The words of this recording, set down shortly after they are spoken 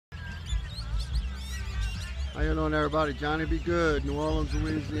How you doing, everybody? Johnny Be Good, New Orleans,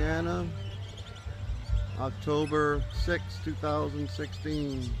 Louisiana, October 6,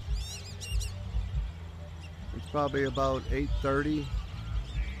 2016. It's probably about 8:30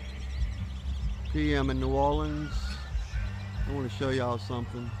 p.m. in New Orleans. I want to show y'all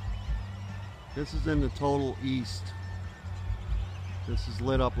something. This is in the total east. This is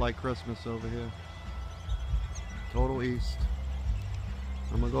lit up like Christmas over here. Total east.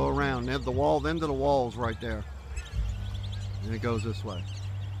 I'm gonna go around. There's the wall, the end of the wall's right there. And it goes this way.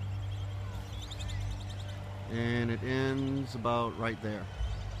 And it ends about right there.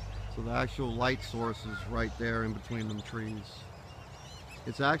 So the actual light source is right there in between them trees.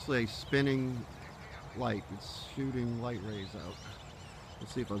 It's actually a spinning light. It's shooting light rays out.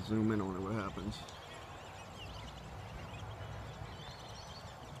 Let's see if I zoom in on it, what happens.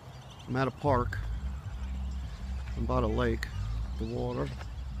 I'm at a park. I'm by a lake, the water.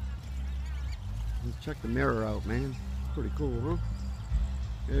 Let's check the mirror out, man. Pretty cool, huh?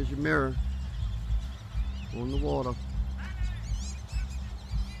 There's your mirror on the water.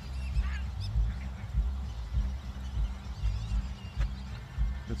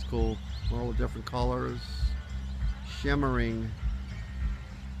 That's cool. All the different colors, shimmering.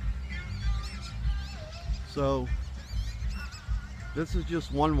 So this is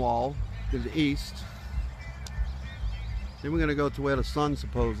just one wall to the east. Then we're gonna go to where the sun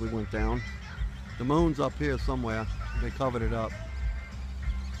supposedly went down. The moon's up here somewhere. They covered it up.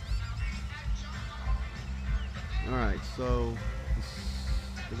 All right, so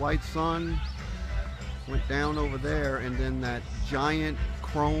the white sun went down over there, and then that giant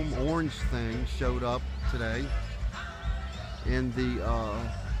chrome orange thing showed up today in the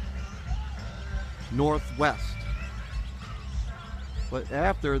northwest. But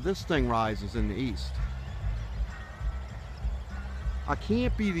after this thing rises in the east. I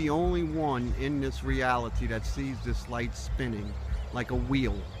can't be the only one in this reality that sees this light spinning like a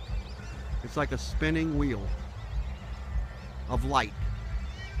wheel. It's like a spinning wheel of light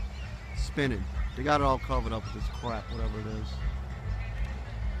spinning. They got it all covered up with this crap, whatever it is.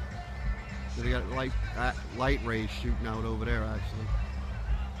 So they got light rays shooting out over there, actually.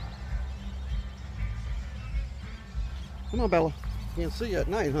 Come on, Bella. Can't see you at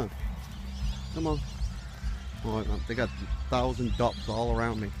night, huh? Come on. Oh, they got 1,000 ducks all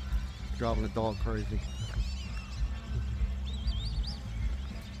around me, driving the dog crazy.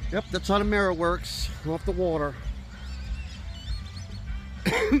 Yep, that's how the mirror works, off the water.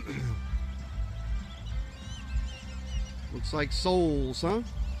 Looks like souls, huh?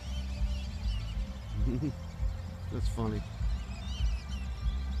 That's funny.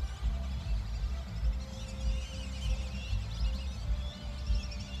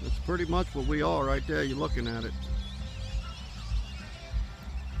 That's pretty much what we are right there. You're looking at it.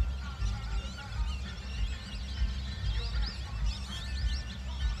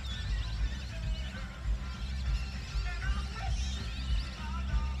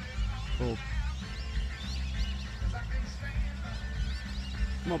 Cool.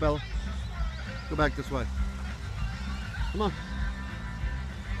 Come on, Bella. Go back this way. Come on.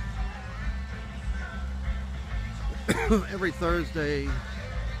 Every Thursday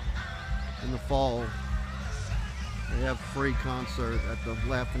in the fall, they have free concert at the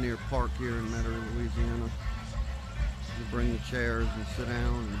Lafreniere Park here in Metairie, Louisiana. You bring the chairs and sit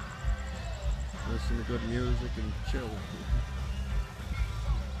down and listen to good music and chill.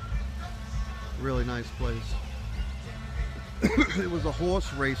 Really nice place. It was a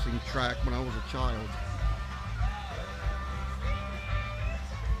horse racing track when I was a child.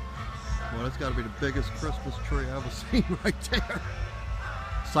 Well, that's got to be the biggest Christmas tree I've ever seen right there.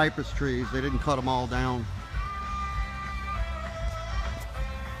 Cypress trees, they didn't cut them all down.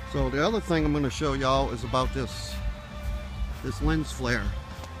 So the other thing I'm going to show y'all is about this lens flare.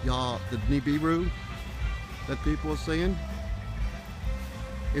 Y'all, the Nibiru that people are seeing,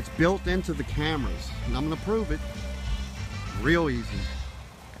 it's built into the cameras, and I'm going to prove it real easy.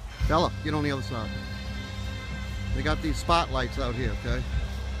 Bella, get on the other side. They got these spotlights out here, okay?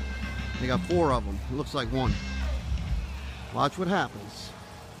 They got 4 of them. It looks like one. Watch what happens.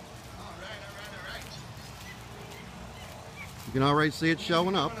 You can already see it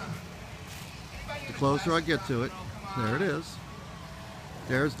showing up. The closer I get to it, there it is.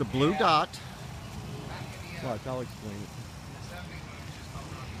 There's the blue dot. Watch, I'll explain it.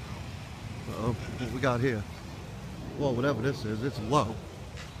 Uh-oh, what we got here? Well, whatever this is, it's low.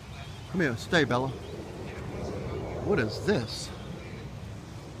 Come here, stay, Bella. What is this?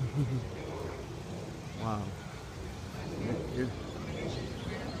 Wow.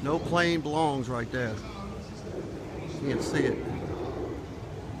 No plane belongs right there. You can't see it.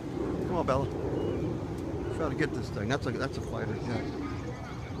 Come on, Bella. Try to get this thing. That's a fighter jet.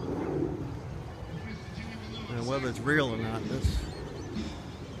 And whether it's real or not, it's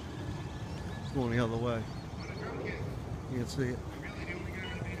going the other way. You can see it.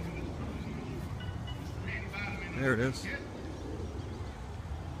 There it is.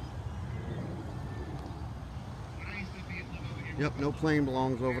 Yep, no plane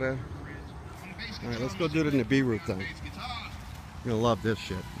belongs over there. All right, let's go do the Nibiru thing. You're gonna love this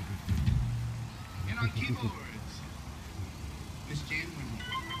shit. And on keyboards, Miss Jan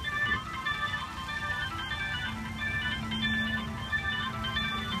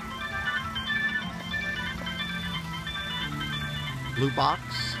Blue box.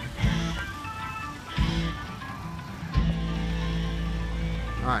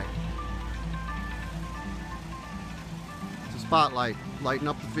 All right. It's a spotlight, lighting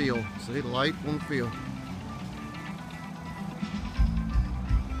up the field. See the light on the field.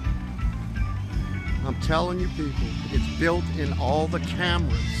 I'm telling you people, it's built in all the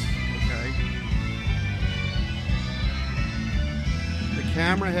cameras, okay? The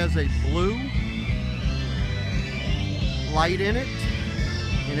camera has a blue light in it,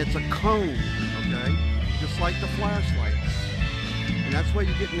 and it's a cone, okay? Just like the flashlights. And that's where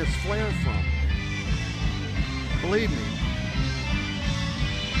you're getting this flare from. Believe me.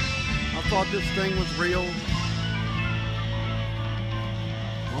 I thought this thing was real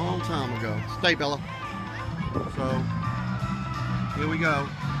a long time ago. Stay, Bella. So, here we go.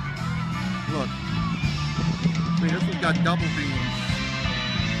 Look. See, this one's got double beams.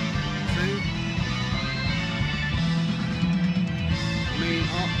 See? I mean,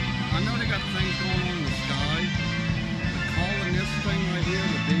 I know they got things going on in the sky, but calling this thing right here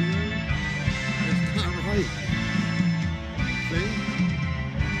the Nibiru is not right. See?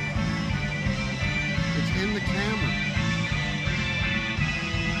 It's in the camera.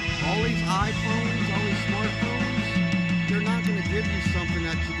 All these iPhones, all these smartphones, they're not going to give you something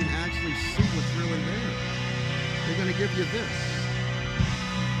that you can actually see what's really there. They're going to give you this.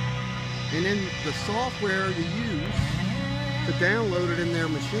 And then the software you use to download it in their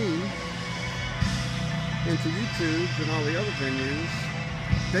machine into YouTube and all the other venues,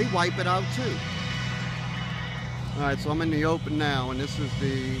 they wipe it out too. Alright, so I'm in the open now, and this is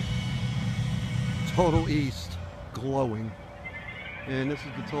the total east, glowing. And this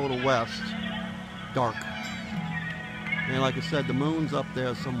is the total west, dark. And like I said, the moon's up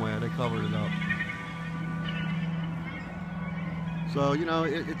there somewhere. They covered it up. So, you know,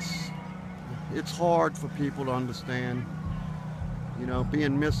 it's hard for people to understand. You know,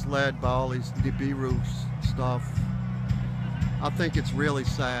 being misled by all these Nibiru stuff. I think it's really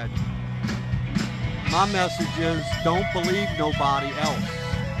sad. My message is, don't believe nobody else.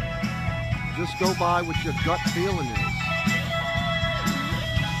 Just go by what your gut feeling is.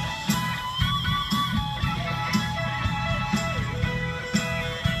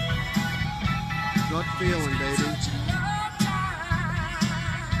 Gut feeling, baby.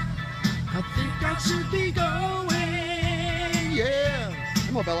 I think I should be going. Yeah.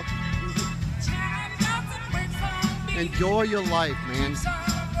 Come on, Bella. Enjoy your life, man.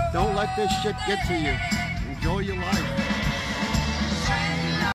 Don't let this shit get to you. Enjoy your life.